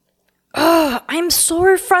I'm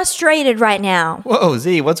so frustrated right now. Whoa,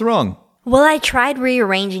 Z, what's wrong? Well, I tried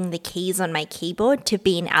rearranging the keys on my keyboard to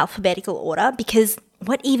be in alphabetical order because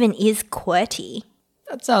what even is QWERTY?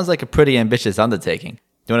 That sounds like a pretty ambitious undertaking.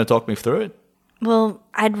 Do you want to talk me through it? Well,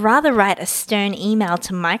 I'd rather write a stern email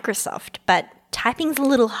to Microsoft, but typing's a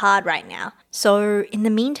little hard right now. So, in the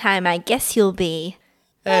meantime, I guess you'll be...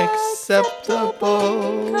 Acceptable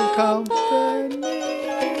company.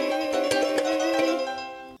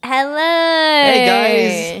 Hello! Hey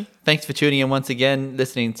guys! Thanks for tuning in once again,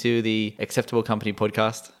 listening to the Acceptable Company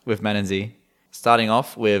podcast with Man and Z. Starting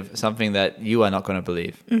off with something that you are not going to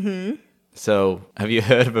believe. Mm-hmm. So, have you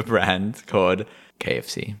heard of a brand called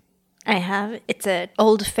KFC? I have. It's an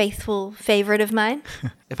old faithful favorite of mine.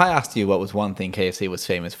 If I asked you what was one thing KFC was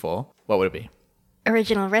famous for, what would it be?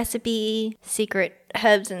 Original recipe, secret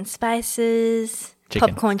herbs and spices, Chicken.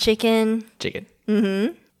 popcorn chicken. Chicken.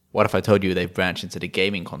 Mm-hmm. What if I told you they've branched into the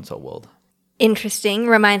gaming console world? Interesting.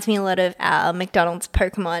 Reminds me a lot of our McDonald's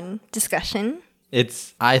Pokemon discussion.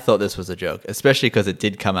 I thought this was a joke, especially because it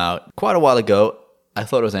did come out quite a while ago. I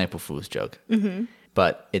thought it was an April Fool's joke,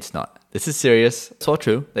 but it's not. This is serious. It's all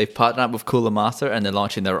true. They've partnered up with Cooler Master and they're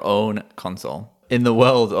launching their own console. In the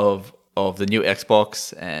world of the new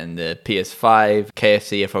Xbox and the PS5,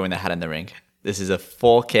 KFC are throwing their hat in the ring. This is a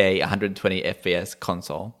 4K 120 FPS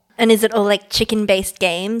console. And is it all like chicken-based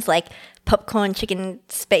games, like Popcorn Chicken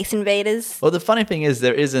Space Invaders? Well, the funny thing is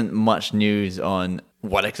there isn't much news on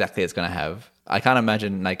what exactly it's going to have. I can't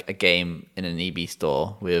imagine like a game in an EB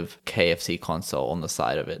store with KFC console on the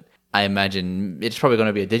side of it. I imagine it's probably going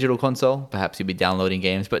to be a digital console. Perhaps you'll be downloading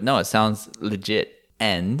games, but no, it sounds legit.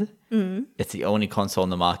 And it's the only console on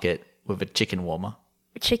the market with a chicken warmer.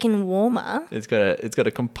 Chicken warmer? It's got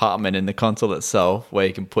a compartment in the console itself where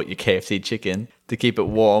you can put your KFC chicken to keep it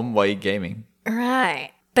warm while you're gaming.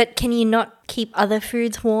 Right. But can you not keep other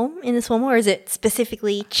foods warm in this warmer, or is it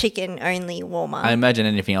specifically chicken only warmer? I imagine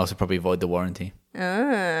anything else would probably void the warranty.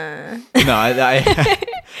 Ah. No,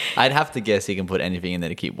 I'd have to guess you can put anything in there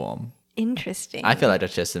to keep warm. Interesting. I feel like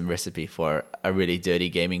that's just a recipe for a really dirty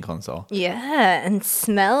gaming console. Yeah, and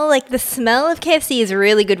smell, like the smell of KFC is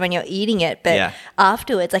really good when you're eating it, but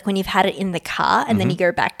afterwards, like when you've had it in the car and then you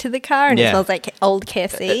go back to the car and it smells like old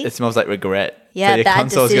KFC. It smells like regret. Yeah, so your bad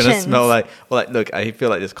console's decisions. Gonna smell like, look, I feel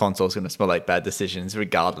like this console's going to smell like bad decisions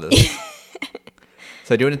regardless.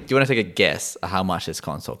 So do you want to take a guess at how much this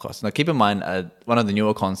console costs? Now, keep in mind, one of the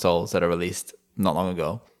newer consoles that are released not long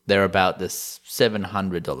ago, they're about this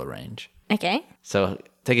 $700 range. Okay. So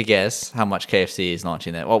take a guess how much KFC is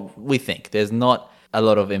launching there. Well, we think. There's not a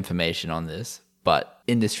lot of information on this, but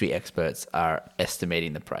industry experts are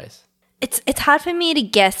estimating the price. It's hard for me to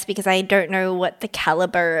guess because I don't know what the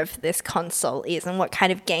caliber of this console is and what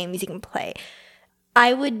kind of games you can play.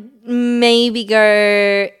 I would maybe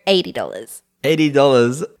go $80.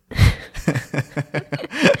 $80.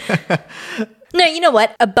 No, you know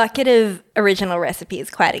what? A bucket of original recipe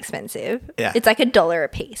is quite expensive. Yeah. It's like $1 a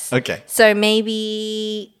piece. Okay. So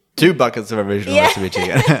maybe 2 buckets of original recipe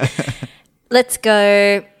chicken. let's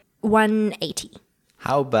go $180.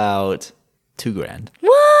 How about $2,000?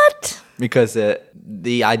 What? Because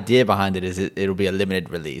the idea behind it is it'll be a limited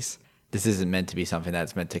release. This isn't meant to be something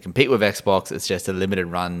that's meant to compete with Xbox. It's just a limited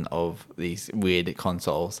run of these weird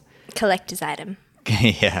consoles. Collector's item.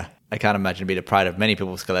 Yeah. I can't imagine it'd be the pride of many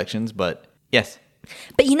people's collections, but yes.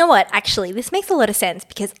 But you know what? Actually, this makes a lot of sense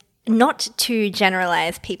because not to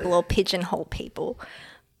generalize people or pigeonhole people,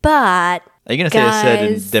 but are you going to say a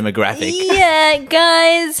certain demographic? Yeah,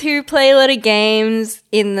 guys who play a lot of games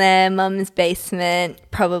in their mum's basement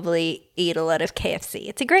probably eat a lot of KFC.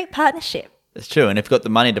 It's a great partnership. It's true. And if you've got the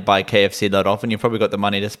money to buy KFC that often, you've probably got the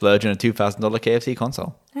money to splurge on a $2,000 KFC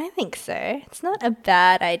console. I think so. It's not a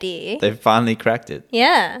bad idea. They've finally cracked it.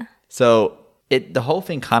 Yeah. So the whole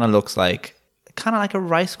thing kind of looks like a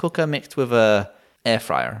rice cooker mixed with a air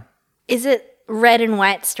fryer. Is it red and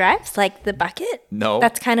white stripes like the bucket? No.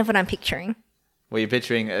 That's kind of what I'm picturing. Were you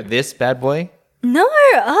picturing this bad boy? No.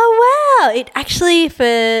 Oh, wow. It actually,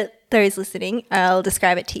 for those listening, I'll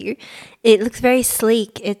describe it to you. It looks very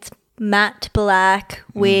sleek. It's matte black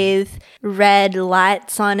with red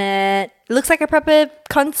lights on it. It looks like a proper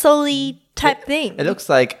console-y type thing. It looks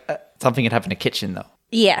like something you'd have in a kitchen, though.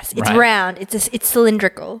 Yes, it's Right. round. It's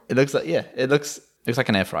cylindrical. It looks like, it looks like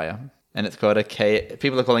an air fryer. And it's called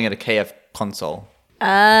people are calling it a KF console.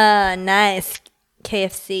 Ah, nice.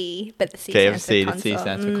 KFC, but the C stands for KFC, the console. C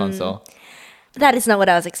stands for console. That is not what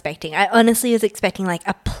I was expecting. I honestly was expecting like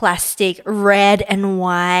a plastic red and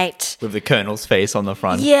white. With the Colonel's face on the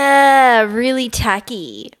front. Yeah, really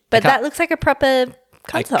tacky. But can't- that looks like a proper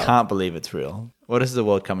console. I can't believe it's real. What is the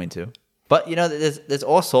world coming to? But, there's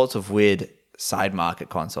all sorts of weird side market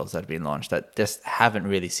consoles that have been launched that just haven't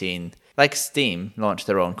really seen, like Steam launched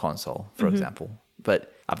their own console, for example.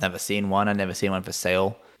 But I've never seen one. I've never seen one for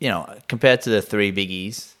sale. You know, compared to the three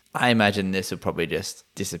biggies, I imagine this would probably just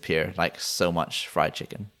disappear like so much fried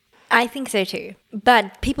chicken. I think so too.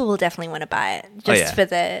 But people will definitely want to buy it just for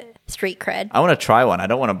the street cred. I want to try one. I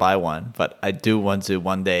don't want to buy one, but I do want to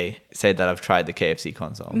one day say that I've tried the KFC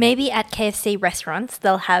console. Maybe at KFC restaurants,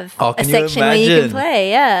 they'll have Oh, a can you section where you can imagine?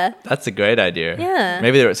 play. Yeah. That's a great idea. Yeah.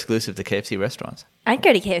 Maybe they're exclusive to KFC restaurants. I'd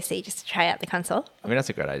go to KFC just to try out the console. I mean, that's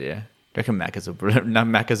a great idea. Do you reckon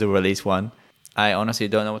Macca's will release one? I honestly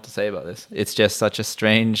don't know what to say about this. It's just such a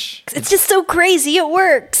strange... It's just so crazy. It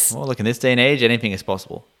works. Well, look, in this day and age, anything is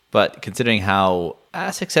possible. But considering how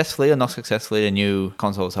successfully or not successfully the new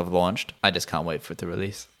consoles have launched, I just can't wait for it to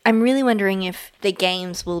release. I'm really wondering if the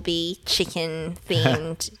games will be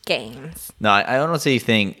chicken-themed games. No, I honestly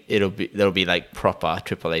think there'll be like proper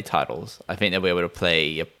AAA titles. I think they'll be able to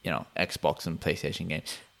play, Xbox and PlayStation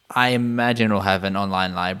games. I imagine it'll have an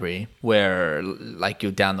online library where, like,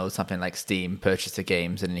 you download something like Steam, purchase the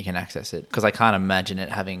games, and then you can access it. Because I can't imagine it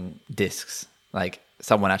having discs, like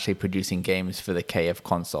someone actually producing games for the KF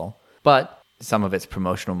console. But some of its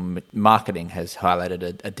promotional marketing has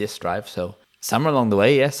highlighted a disc drive. So somewhere along the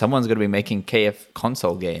way, yes, someone's going to be making KF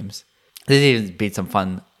console games. There's even been some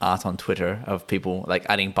fun art on Twitter of people like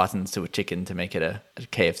adding buttons to a chicken to make it a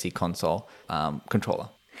KFC console controller.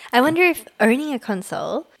 I wonder if owning a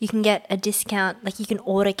console, you can get a discount, like you can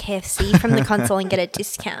order KFC from the console and get a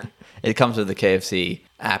discount. It comes with the KFC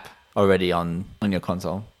app already on your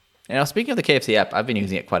console. And now, speaking of the KFC app, I've been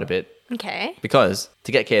using it quite a bit Okay. because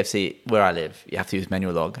to get KFC where I live, you have to use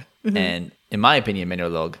Menulog. And in my opinion,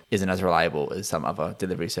 Menulog isn't as reliable as some other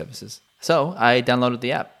delivery services. So I downloaded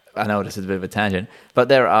the app. I know this is a bit of a tangent, but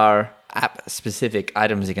there are app-specific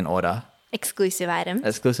items you can order, Exclusive items.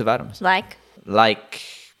 exclusive items. Like,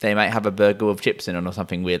 They might have a burger with chips in it or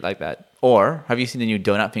something weird like that. Or have you seen the new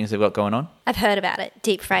donut things they've got going on? I've heard about it.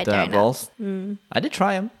 Deep fried Donut donuts. balls. I did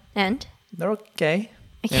try them. And? They're okay.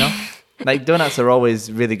 You know, like donuts are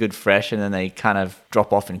always really good fresh, and then they kind of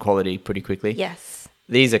drop off in quality pretty quickly. Yes.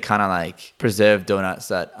 These are kind of like preserved donuts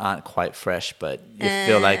that aren't quite fresh, but you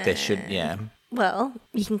feel like they should. Yeah. Well,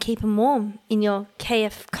 you can keep them warm in your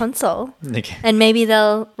KF console. Okay. And maybe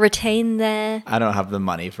they'll retain their... I don't have the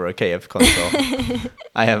money for a KF console.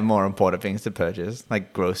 I have more important things to purchase,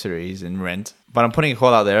 like groceries and rent. But I'm putting a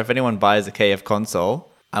call out there. If anyone buys a KF console,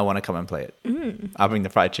 I want to come and play it. I'll bring the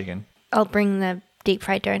fried chicken. I'll bring the deep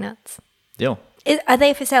fried donuts. Deal. Are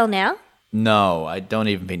they for sale now? No, I don't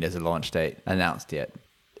even think there's a launch date announced yet.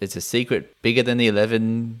 It's a secret bigger than the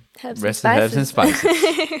 11 Herbs and spices.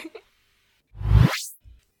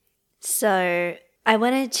 So I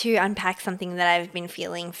wanted to unpack something that I've been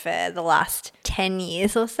feeling for the last 10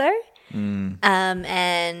 years or so.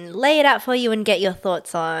 And lay it out for you and get your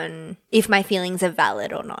thoughts on if my feelings are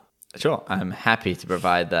valid or not. Sure, I'm happy to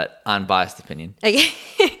provide that unbiased opinion. Okay.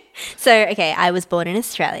 Okay, I was born in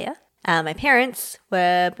Australia. My parents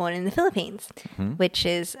were born in the Philippines, which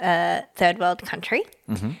is a third world country.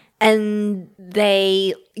 And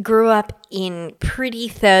they grew up in pretty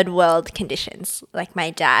third world conditions. Like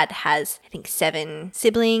my dad has, I think, 7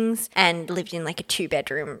 siblings and lived in like a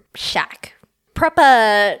 2-bedroom shack.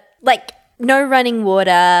 Proper, like no running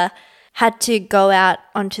water, had to go out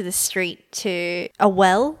onto the street to a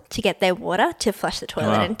well to get their water to flush the toilet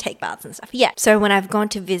Wow. and take baths and stuff. Yeah. So when I've gone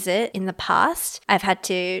to visit in the past, I've had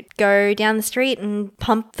to go down the street and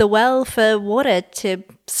pump the well for water to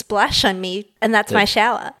splash on me. And that's my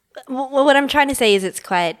shower. Well, what I'm trying to say is it's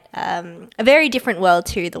quite a very different world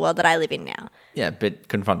to the world that I live in now. Yeah, a bit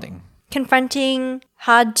confronting. Confronting,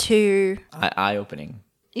 hard to... Eye-opening.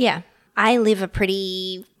 Yeah. I live a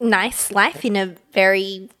pretty nice life in a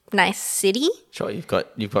very nice city. Sure, you've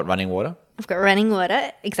got running water. I've got running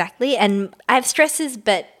water, exactly. And I have stresses,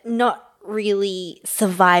 but not really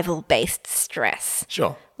survival-based stress.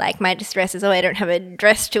 Sure. Like my distress is, I don't have a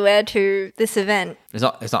dress to wear to this event. It's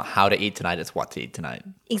not how to eat tonight, it's what to eat tonight.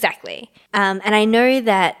 Exactly. And I know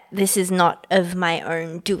that this is not of my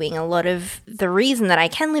own doing. A lot of the reason that I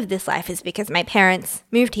can live this life is because my parents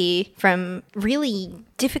moved here from really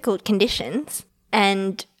difficult conditions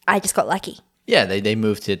and I just got lucky. Yeah, they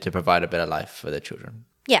moved here to provide a better life for their children.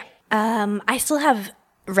 Yeah. I still have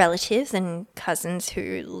relatives and cousins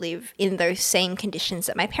who live in those same conditions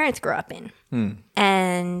that my parents grew up in.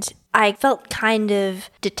 And I felt kind of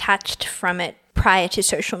detached from it prior to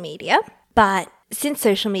social media. But since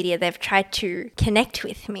social media, they've tried to connect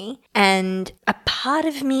with me. And a part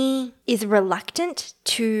of me is reluctant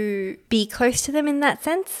to be close to them in that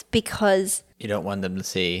sense because... You don't want them to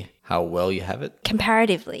see how well you have it.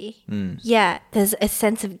 Comparatively. Yeah, there's a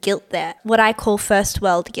sense of guilt there. What I call first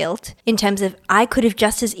world guilt, in terms of I could have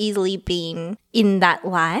just as easily been in that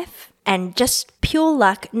life, and just pure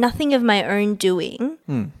luck, nothing of my own doing,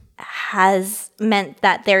 has meant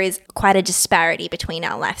that there is quite a disparity between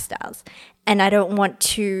our lifestyles. And I don't want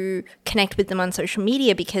to connect with them on social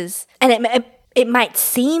media because, and it might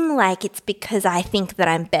seem like it's because I think that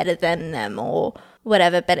I'm better than them or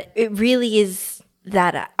whatever, but it really is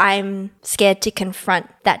that I'm scared to confront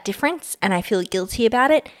that difference and I feel guilty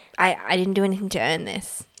about it. I didn't do anything to earn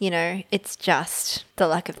this. You know, it's just the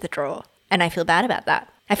luck of the draw. And I feel bad about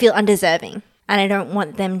that. I feel undeserving. And I don't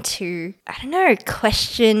want them to, I don't know,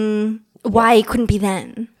 question why it couldn't be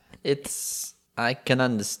them. I can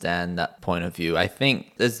understand that point of view. I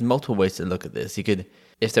think there's multiple ways to look at this. You could,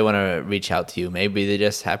 if they want to reach out to you, maybe they're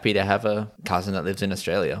just happy to have a cousin that lives in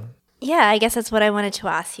Australia. Yeah, I guess that's what I wanted to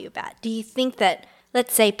ask you about. Do you think that,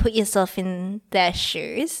 let's say, put yourself in their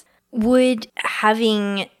shoes, would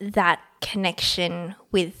having that connection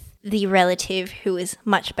with the relative who is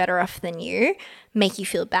much better off than you make you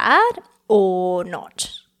feel bad or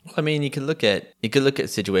not? I mean, you could look at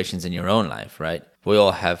situations in your own life, right? We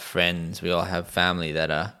all have friends, we all have family that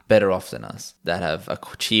are better off than us, that have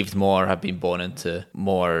achieved more, have been born into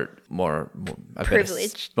more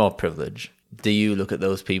privilege. More privilege. Do you look at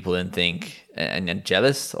those people and think and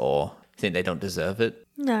jealous, or think they don't deserve it?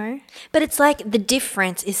 No, but it's like the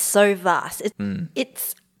difference is so vast.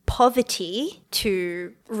 It's poverty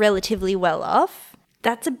to relatively well off.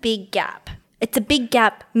 That's a big gap. It's a big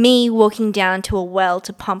gap, me walking down to a well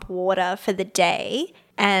to pump water for the day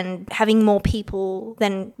and having more people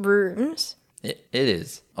than rooms. It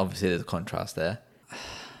is. Obviously, there's a contrast there.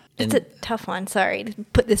 It's a tough one. Sorry to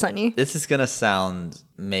put this on you. This is going to sound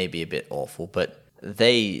maybe a bit awful, but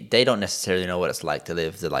they don't necessarily know what it's like to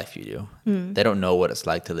live the life you do. They don't know what it's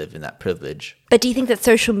like to live in that privilege. But do you think that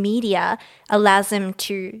social media allows them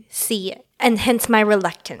to see it? And hence my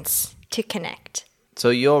reluctance to connect. So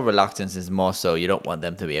your reluctance is more so you don't want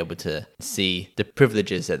them to be able to see the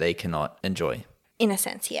privileges that they cannot enjoy. In a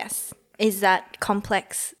sense, yes. Is that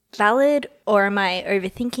complex valid, or am I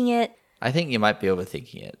overthinking it? I think you might be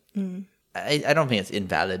overthinking it. I don't think it's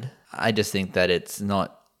invalid. I just think that it's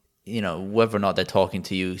not, whether or not they're talking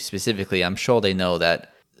to you specifically, I'm sure they know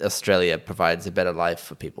that Australia provides a better life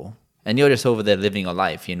for people. And you're just over there living a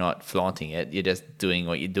life. You're not flaunting it. You're just doing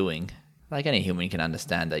what you're doing. Like any human can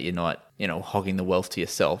understand that you're not, hogging the wealth to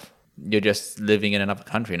yourself. You're just living in another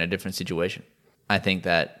country in a different situation. I think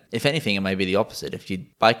that, if anything, it might be the opposite.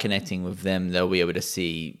 By connecting with them, they'll be able to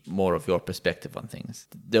see more of your perspective on things.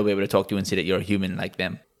 They'll be able to talk to you and see that you're a human like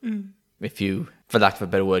them. If you, for lack of a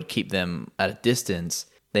better word, keep them at a distance,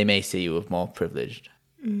 they may see you as more privileged.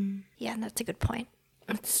 Yeah, that's a good point.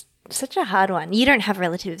 It's such a hard one. You don't have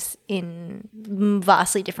relatives in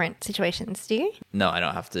vastly different situations, do you? No, I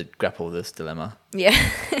don't have to grapple with this dilemma. Yeah.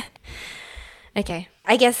 Okay.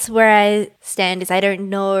 I guess where I stand is I don't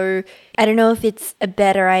know if it's a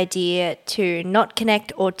better idea to not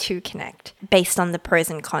connect or to connect based on the pros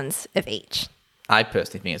and cons of each. I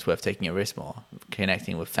personally think it's worth taking a risk more,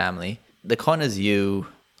 connecting with family. The con is you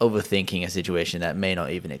overthinking a situation that may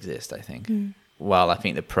not even exist, I think. While I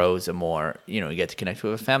think the pros are more, you get to connect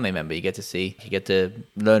with a family member, you get to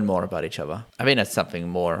learn more about each other. I think that's something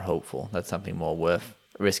more hopeful. That's something more worth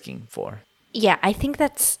risking for. Yeah, I think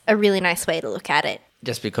that's a really nice way to look at it.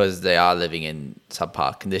 Just because they are living in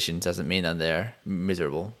subpar conditions doesn't mean that they're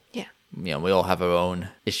miserable. Yeah. We all have our own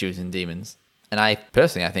issues and demons. And I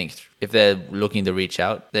think if they're looking to reach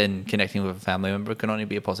out, then connecting with a family member can only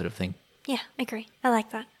be a positive thing. Yeah, I agree. I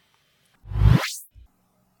like that.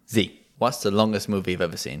 Z, what's the longest movie you've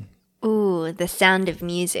ever seen? Ooh, The Sound of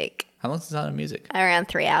Music. How long's The Sound of Music? Around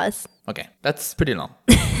 3 hours. Okay, that's pretty long.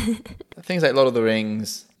 Things like Lord of the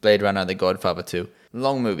Rings, Blade Runner, The Godfather 2,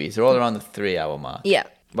 long movies. They're all around the 3-hour mark. Yeah.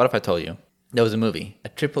 What if I told you there was a movie, a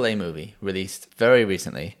AAA movie, released very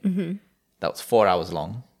recently, that was 4 hours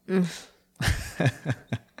long?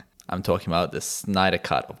 I'm talking about the Snyder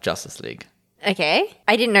Cut of Justice League. Okay.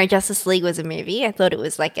 I didn't know Justice League was a movie. I thought it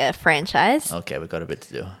was like a franchise. Okay, we've got a bit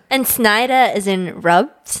to do. And Snyder as in Rob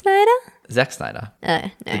Snyder? Zack Snyder, No.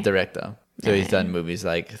 the director. So he's done movies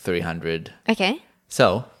like 300. Okay.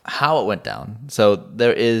 So, how it went down. So,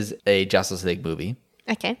 there is a Justice League movie,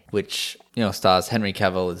 Okay. which, stars Henry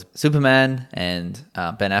Cavill as Superman and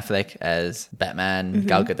Ben Affleck as Batman,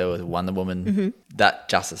 Gal Gadot as Wonder Woman. That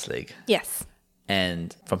Justice League. Yes.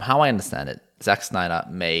 And from how I understand it, Zack Snyder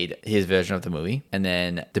made his version of the movie, and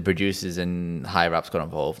then the producers and higher-ups got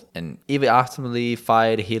involved, and either ultimately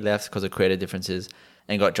fired, he left because of creative differences,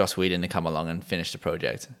 and got Joss Whedon to come along and finish the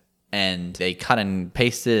project. and they cut and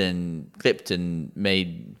pasted and clipped and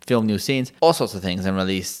filmed new scenes, all sorts of things, and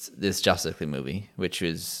released this Justice League movie, which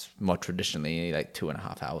is more traditionally like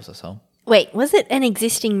 2.5 hours or so. Wait, was it an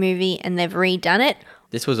existing movie and they've redone it?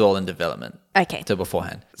 This was all in development. Okay. So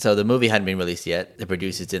beforehand. So the movie hadn't been released yet. The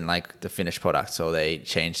producers didn't like the finished product, so they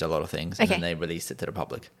changed a lot of things, and then they released it to the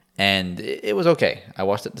public. And it was okay. I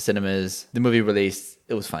watched it at the cinemas. The movie released.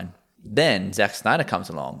 It was fine. Then Zack Snyder comes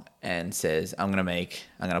along and says, I'm going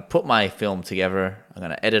to put my film together. I'm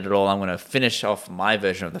going to edit it all. I'm going to finish off my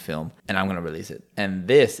version of the film, and I'm going to release it. And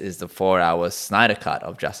this is the 4-hour Snyder cut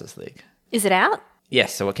of Justice League. Is it out?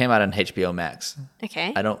 Yes, so it came out on HBO Max.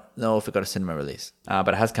 Okay. I don't know if it got a cinema release, but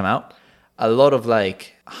it has come out. A lot of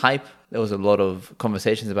hype. There was a lot of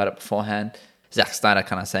conversations about it beforehand. Zack Snyder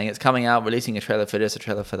kind of saying it's coming out, releasing a trailer for this, a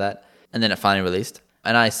trailer for that. And then it finally released.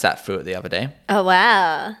 And I sat through it the other day. Oh,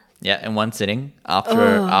 wow. Yeah, in one sitting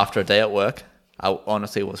after a day at work. I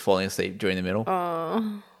honestly was falling asleep during the middle.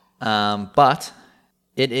 Oh. But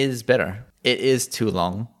it is better. It is too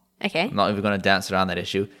long. Okay. I'm not even going to dance around that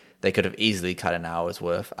issue. They could have easily cut an hour's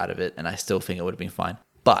worth out of it, and I still think it would have been fine.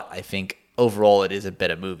 But I think overall it is a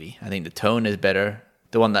better movie. I think the tone is better.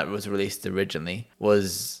 The one that was released originally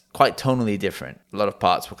was quite tonally different. A lot of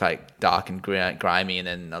parts were quite dark and grimy, and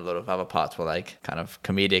then a lot of other parts were kind of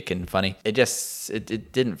comedic and funny. It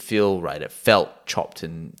didn't feel right. It felt chopped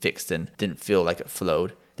and fixed and didn't feel like it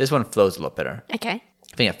flowed. This one flows a lot better. Okay.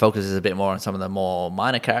 I think it focuses a bit more on some of the more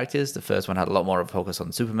minor characters. The first one had a lot more of a focus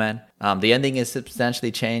on Superman. The ending is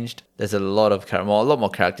substantially changed. There's a lot more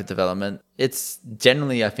character development. It's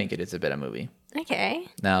generally, I think it is a better movie. Okay.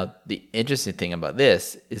 Now, the interesting thing about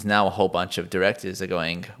this is now a whole bunch of directors are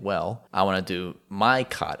going, well, I want to do my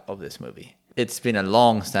cut of this movie. It's been a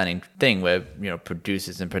long-standing thing where,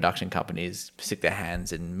 producers and production companies stick their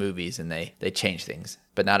hands in movies and they change things.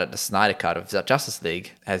 But now that the Snyder cut of Justice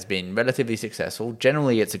League has been relatively successful,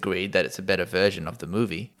 generally it's agreed that it's a better version of the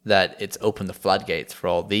movie, that it's opened the floodgates for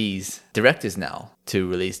all these directors now to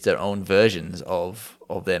release their own versions of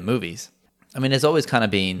their movies. I mean, there's always kind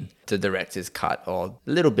of been the director's cut or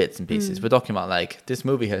little bits and pieces. We're talking about this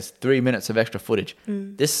movie has 3 minutes of extra footage.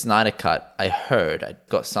 This Snyder cut, I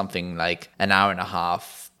got something like an hour and a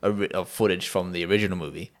half of footage from the original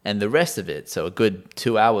movie. And the rest of it, so a good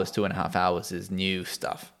 2 hours, 2.5 hours is new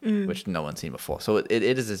stuff, which no one's seen before. So it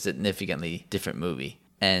is a significantly different movie.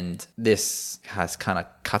 And this has kind of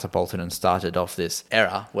catapulted and started off this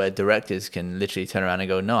era where directors can literally turn around and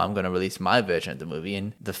go, no, I'm going to release my version of the movie.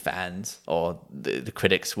 And the fans or the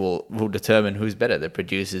critics will determine who's better, the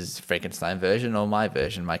producer's Frankenstein version or my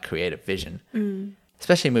version, my creative vision.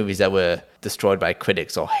 Especially movies that were destroyed by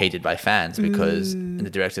critics or hated by fans because the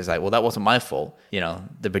director's like, well, that wasn't my fault.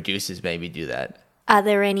 The producers maybe do that. Are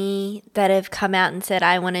there any that have come out and said,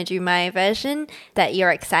 I want to do my version that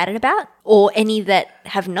you're excited about? Or any that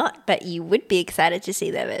have not, but you would be excited to see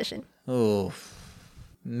their version? Oh,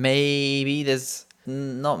 maybe there's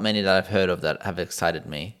not many that I've heard of that have excited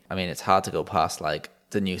me. I mean, it's hard to go past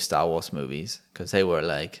the new Star Wars movies because they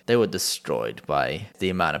were destroyed by the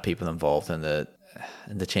amount of people involved and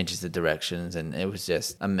the changes of directions, and it was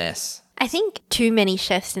just a mess. I think too many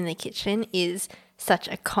chefs in the kitchen is such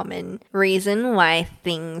a common reason why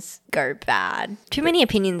things go bad. Too many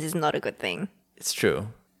opinions is not a good thing. It's true.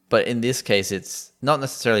 But in this case, it's not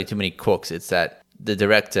necessarily too many cooks. It's that the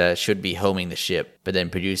director should be homing the ship, but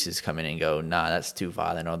then producers come in and go, nah, that's too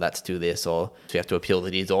violent, or that's too this, or we have to appeal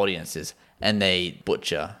to these audiences. And they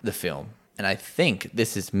butcher the film. And I think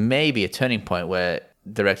this is maybe a turning point where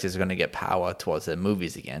directors are going to get power towards their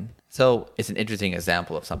movies again. So it's an interesting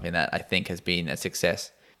example of something that I think has been a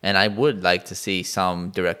success. And I would like to see some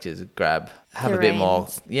directors have a bit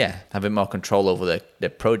more control over their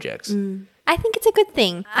projects. I think it's a good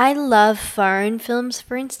thing. I love foreign films,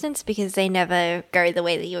 for instance, because they never go the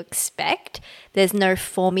way that you expect. There's no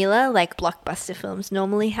formula like blockbuster films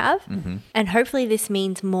normally have. And hopefully this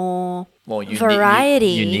means more variety.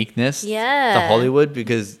 Uniqueness to Hollywood,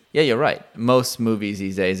 because, you're right. Most movies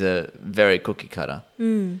these days are very cookie cutter.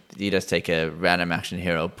 You just take a random action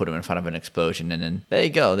hero, put him in front of an explosion, and then there you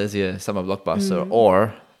go. There's your summer blockbuster.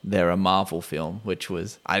 Or they're a Marvel film,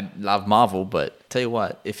 I love Marvel, but tell you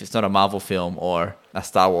what, if it's not a Marvel film or a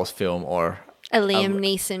Star Wars film or a Liam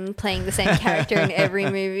Neeson playing the same character in every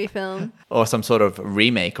movie film, or some sort of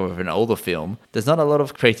remake of an older film, there's not a lot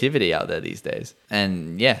of creativity out there these days.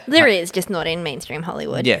 And there is, just not in mainstream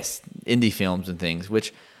Hollywood. Yes, indie films and things,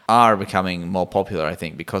 which are becoming more popular, I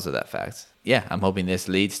think, because of that fact. I'm hoping this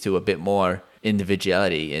leads to a bit more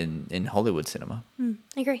individuality in Hollywood cinema.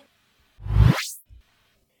 I agree.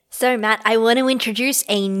 So, Matt, I want to introduce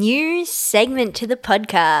a new segment to the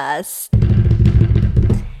podcast.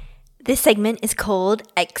 This segment is called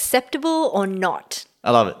Acceptable or Not.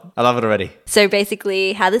 I love it. I love it already. So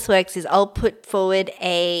basically how this works is I'll put forward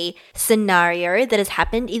a scenario that has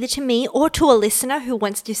happened either to me or to a listener who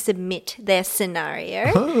wants to submit their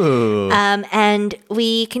scenario. Ooh. And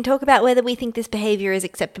we can talk about whether we think this behavior is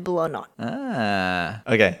acceptable or not.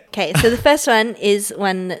 Okay. Okay, so the first one is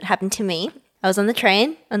one that happened to me. I was on the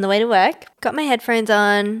train on the way to work, got my headphones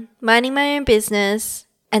on, minding my own business,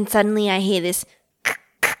 and suddenly I hear this.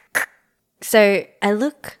 So I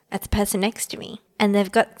look at the person next to me and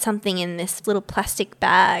they've got something in this little plastic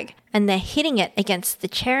bag and they're hitting it against the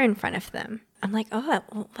chair in front of them. I'm like, oh,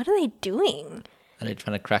 what are they doing? Are they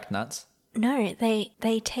trying to crack nuts? No,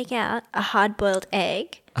 they take out a hard-boiled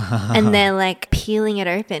egg and they're like peeling it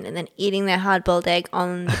open and then eating their hard-boiled egg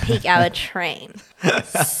on the peak hour train.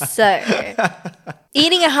 So,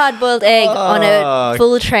 eating a hard-boiled egg on a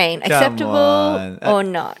full train, acceptable on. or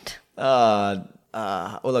not?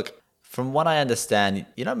 Well, look, from what I understand,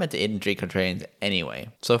 you're not meant to eat and drink on trains anyway.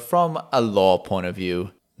 So from a law point of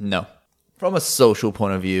view, no. From a social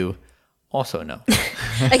point of view, also no.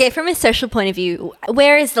 Okay, from a social point of view,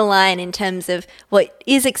 where is the line in terms of what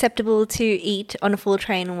is acceptable to eat on a full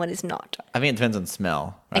train and what is not? I think it depends on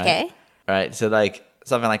smell. Right? Okay. Right. So like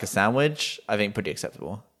something like a sandwich, I think pretty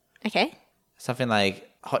acceptable. Okay. Something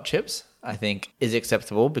like hot chips, I think is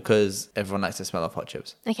acceptable because everyone likes the smell of hot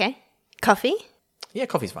chips. Okay. Coffee? Yeah,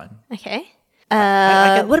 coffee's fine. Okay.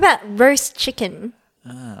 What about roast chicken?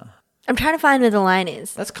 I'm trying to find where the line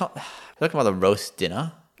is. Talking about the roast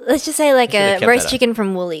dinner. Let's just say like a roast chicken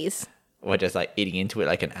from Woolies. Or just like eating into it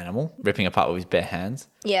like an animal, ripping apart with his bare hands.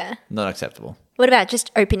 Yeah. Not acceptable. What about just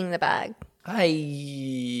opening the bag?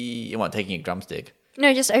 You want taking a drumstick?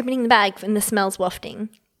 No, just opening the bag and the smell's wafting.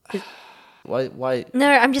 Why? No,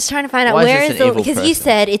 I'm just trying to find out Why where is is this an the... evil Because you person?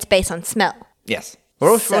 said it's based on smell. Yes.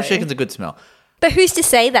 Roast chicken's a good smell. But who's to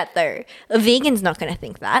say that, though? A vegan's not going to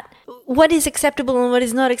think that. What is acceptable and what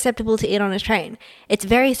is not acceptable to eat on a train? It's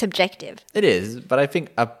very subjective. It is, but I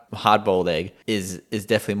think a hard-boiled egg is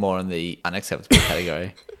definitely more in the unacceptable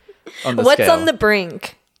category. What's scale. on the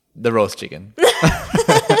brink? The roast chicken.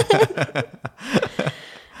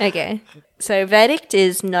 Okay. So verdict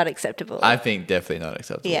is not acceptable. I think definitely not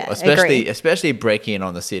acceptable. Yeah, especially breaking in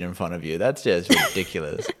on the seat in front of you. That's just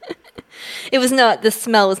ridiculous. It was not, the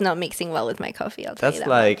smell was not mixing well with my coffee, I'll tell you That's that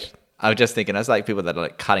like, much. I was just thinking, that's like people that are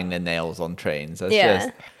like cutting their nails on trains. That's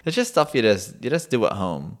Yeah. it's just stuff you just do at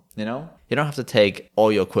home, you know? You don't have to take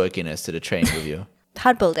all your quirkiness to the train with you.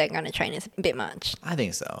 Hard-boiled egg on a train is a bit much. I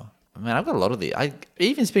think so. I mean, I've got a lot of these.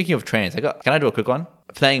 Even speaking of trains, can I do a quick one?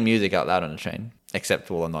 Playing music out loud on a train.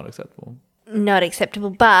 Acceptable or not acceptable? Not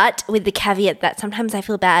acceptable, but with the caveat that sometimes I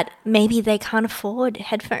feel bad. Maybe they can't afford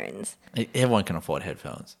headphones. Everyone can afford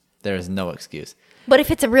headphones. There is no excuse. What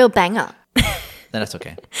if it's a real banger? Then that's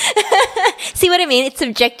okay. See what I mean? It's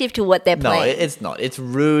subjective to what they're No, playing. it's not. It's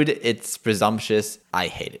rude. It's presumptuous. I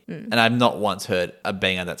hate it. And I've not once heard a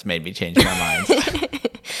banger that's made me change my mind.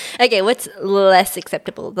 Okay, what's less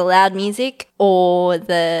acceptable? The loud music or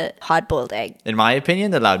the hard-boiled egg? In my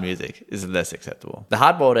opinion, the loud music is less acceptable. The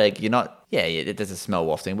hard-boiled egg, you're not... Yeah, there's a smell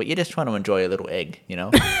wafting, but you're just trying to enjoy a little egg, you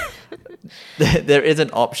know? There is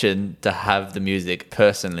an option to have the music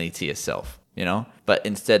personally to yourself, you know? But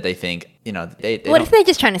instead they think, you know... What if they're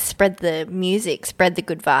just trying to spread the music, spread the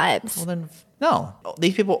good vibes? Well, then... No,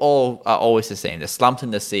 these people all are always the same. They're slumped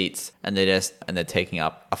in the seats and they're taking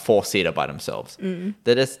up a 4-seater by themselves.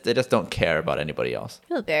 They just don't care about anybody else. I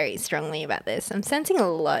feel very strongly about this. I'm sensing a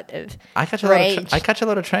lot of I catch rage. I catch a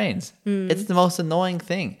lot of trains. It's the most annoying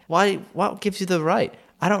thing. What gives you the right?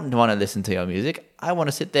 I don't want to listen to your music. I want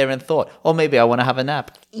to sit there and thought, or maybe I want to have a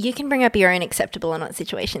nap. You can bring up your own acceptable or not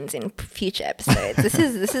situations in future episodes.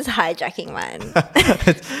 This is hijacking mine.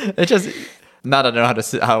 It's just now that I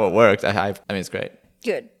know how it works. I mean, it's great.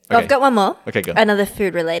 Good. Okay. I've got one more. Okay, good. Another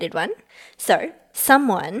food-related one. So,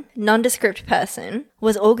 someone, nondescript person,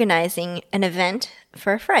 was organizing an event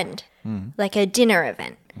for a friend, like a dinner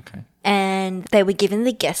event. Okay. And they were given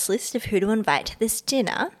the guest list of who to invite to this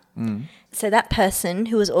dinner. So that person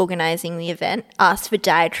who was organizing the event asked for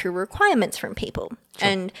dietary requirements from people. Sure.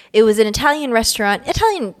 And it was an Italian restaurant.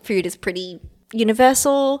 Italian food is pretty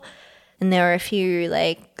universal. And there were a few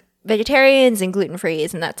like vegetarians and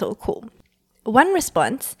gluten-frees, and that's all cool. One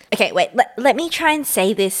response, okay, wait, let me try and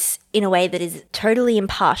say this in a way that is totally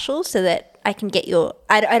impartial so that I can get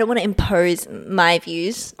I don't want to impose my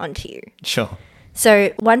views onto you. Sure.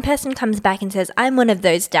 So one person comes back and says, I'm one of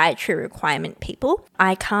those dietary requirement people.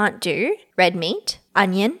 I can't do red meat,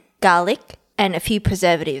 onion, garlic, and a few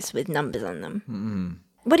preservatives with numbers on them.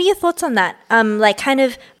 What are your thoughts on that? Like kind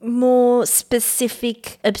of more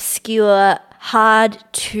specific, obscure, hard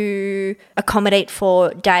to accommodate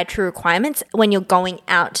for dietary requirements when you're going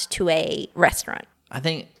out to a restaurant? I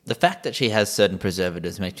think the fact that she has certain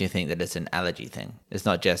preservatives makes me think that it's an allergy thing. It's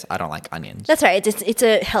not just, I don't like onions. That's right. It's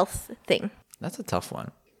a health thing. That's a tough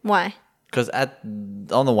one. Why? Because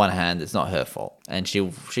on the one hand, it's not her fault. And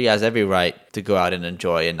she has every right to go out and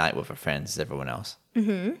enjoy a night with her friends as everyone else.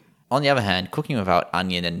 Mm-hmm. On the other hand, cooking without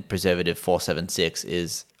onion and preservative 476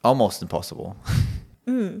 is almost impossible.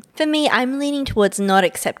 For me, I'm leaning towards not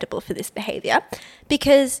acceptable for this behavior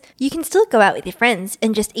because you can still go out with your friends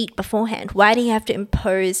and just eat beforehand. Why do you have to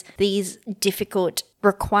impose these difficult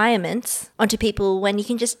requirements onto people when you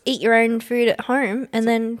can just eat your own food at home and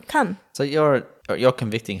then come? So you're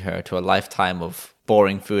convicting her to a lifetime of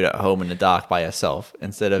boring food at home in the dark by herself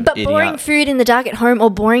instead of But eating boring out. food in the dark at home or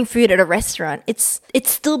boring food at a restaurant, it's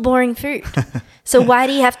still boring food. So why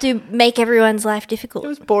do you have to make everyone's life It difficult?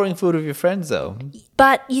 was boring food with your friends, though.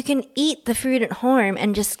 But you can eat the food at home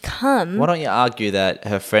and just come. Why don't you argue that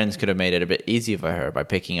her friends could have made it a bit easier for her by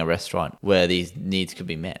picking a restaurant where these needs could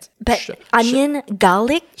be met? But onion,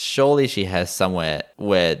 garlic. Surely she has somewhere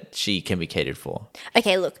where she can be catered for.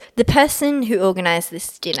 Okay, look, the person who organized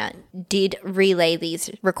this dinner did relay these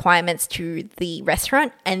requirements to the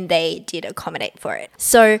restaurant and they did accommodate for it.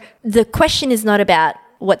 So the question is not about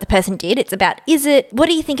what the person did. It's about, what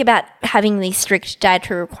do you think about having these strict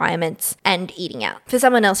dietary requirements and eating out for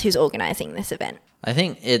someone else who's organizing this event? I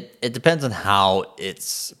think it depends on how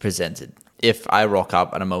it's presented. If I rock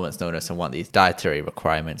up at a moment's notice and want these dietary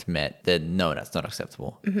requirements met, then no, that's not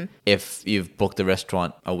acceptable. Mm-hmm. If you've booked the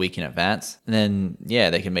restaurant a week in advance, then yeah,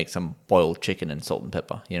 they can make some boiled chicken and salt and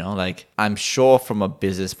pepper, Like, I'm sure from a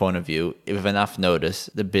business point of view, with enough notice,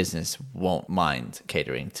 the business won't mind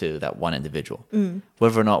catering to that one individual.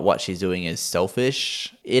 Whether or not what she's doing is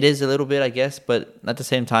selfish, it is a little bit, I guess, but at the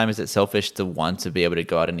same time, is it selfish to want to be able to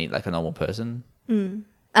go out and eat like a normal person?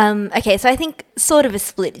 Okay, so I think sort of a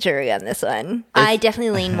split jury on this one. I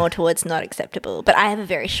definitely lean more towards not acceptable, but I have a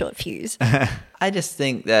very short fuse. I just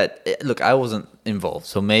think that, look, I wasn't involved,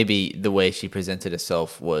 so maybe the way she presented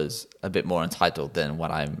herself was a bit more entitled than what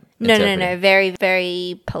I'm interpreting. No. Very,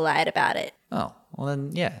 very polite about it. Oh, well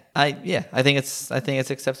then, yeah. I think it's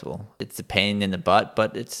acceptable. It's a pain in the butt,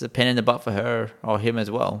 but it's a pain in the butt for her or him as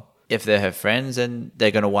well. If they're her friends, and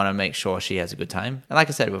they're going to want to make sure she has a good time. And like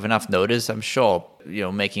I said, with enough notice, I'm sure,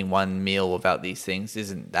 making one meal without these things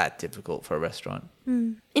isn't that difficult for a restaurant.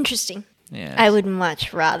 Interesting. Yeah. I would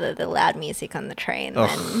much rather the loud music on the train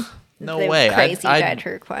than No the way. crazy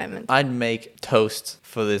dietary requirements. I'd make toast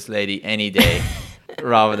for this lady any day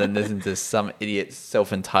rather than listen to some idiot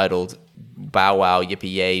self-entitled bow wow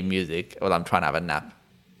yippee yay music while I'm trying to have a nap.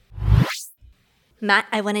 Matt,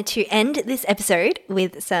 I wanted to end this episode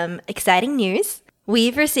with some exciting news.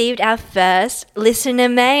 We've received our first listener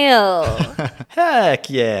mail. Heck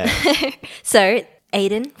yeah. So,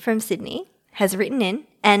 Aiden from Sydney has written in.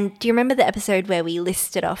 And do you remember the episode where we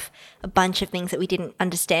listed off a bunch of things that we didn't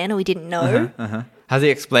understand or we didn't know? Has he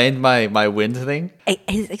explained my wind thing?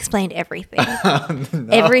 He's explained everything.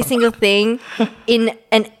 Every single thing in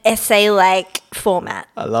an essay-like format.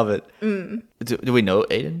 I love it. Do we know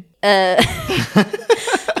Aiden?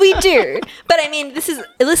 We do. But I mean,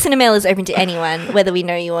 listener mail is open to anyone, whether we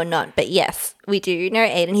know you or not. But yes, we do know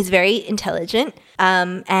Aiden. He's very intelligent.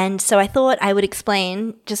 And so I thought I would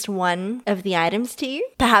explain just one of the items to you.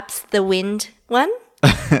 Perhaps the wind one.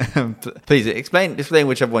 Please explain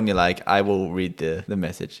whichever one you like. I will read the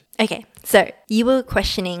message. Okay. So you were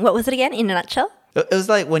questioning, what was it again in a nutshell? It was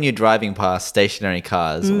like when you're driving past stationary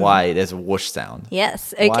cars, why there's a whoosh sound.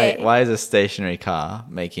 Yes. Okay. Why is a stationary car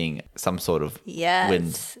making some sort of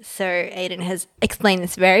wind? So Aiden has explained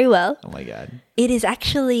this very well. Oh my God. It is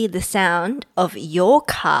actually the sound of your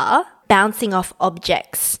car bouncing off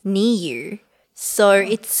objects near you. So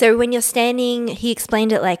when you're standing, he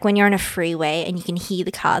explained it like when you're on a freeway and you can hear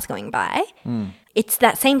the cars going by. It's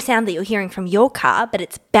that same sound that you're hearing from your car, but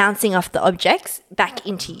it's bouncing off the objects back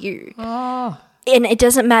into you. Oh. And it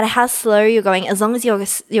doesn't matter how slow you're going, as long as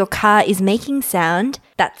your car is making sound,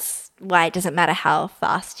 that's why it doesn't matter how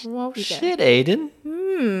fast you go. Shit, Aiden.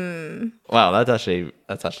 Wow, that's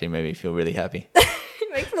actually made me feel really happy.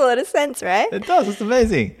 It makes a lot of sense, right? It does. It's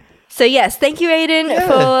amazing. So yes, thank you, Aiden,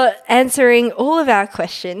 for answering all of our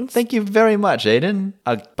questions. Thank you very much, Aiden.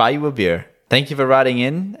 I'll buy you a beer. Thank you for writing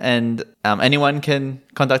in, and anyone can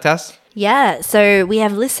contact us. Yeah, so we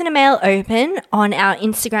have listener mail open on our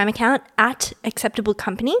Instagram account at Acceptable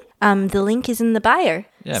Company. The link is in the bio.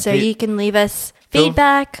 Yeah, so you can leave us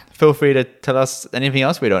feedback. Feel free to tell us anything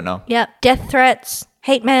else we don't know. Yeah, death threats,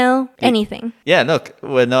 hate mail, anything. Yeah, look,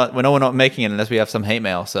 we're not making it unless we have some hate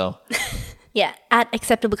mail, so Yeah, at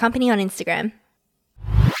Acceptable Company on Instagram.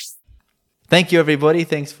 Thank you, everybody.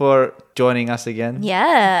 Thanks for joining us again.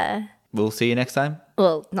 Yeah. We'll see you next time.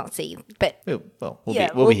 Well, not see you, but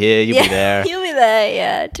We'll be here. You'll be there. You'll be there.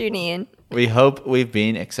 Yeah, tune in. We hope we've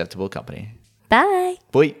been acceptable company. Bye.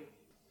 Bye.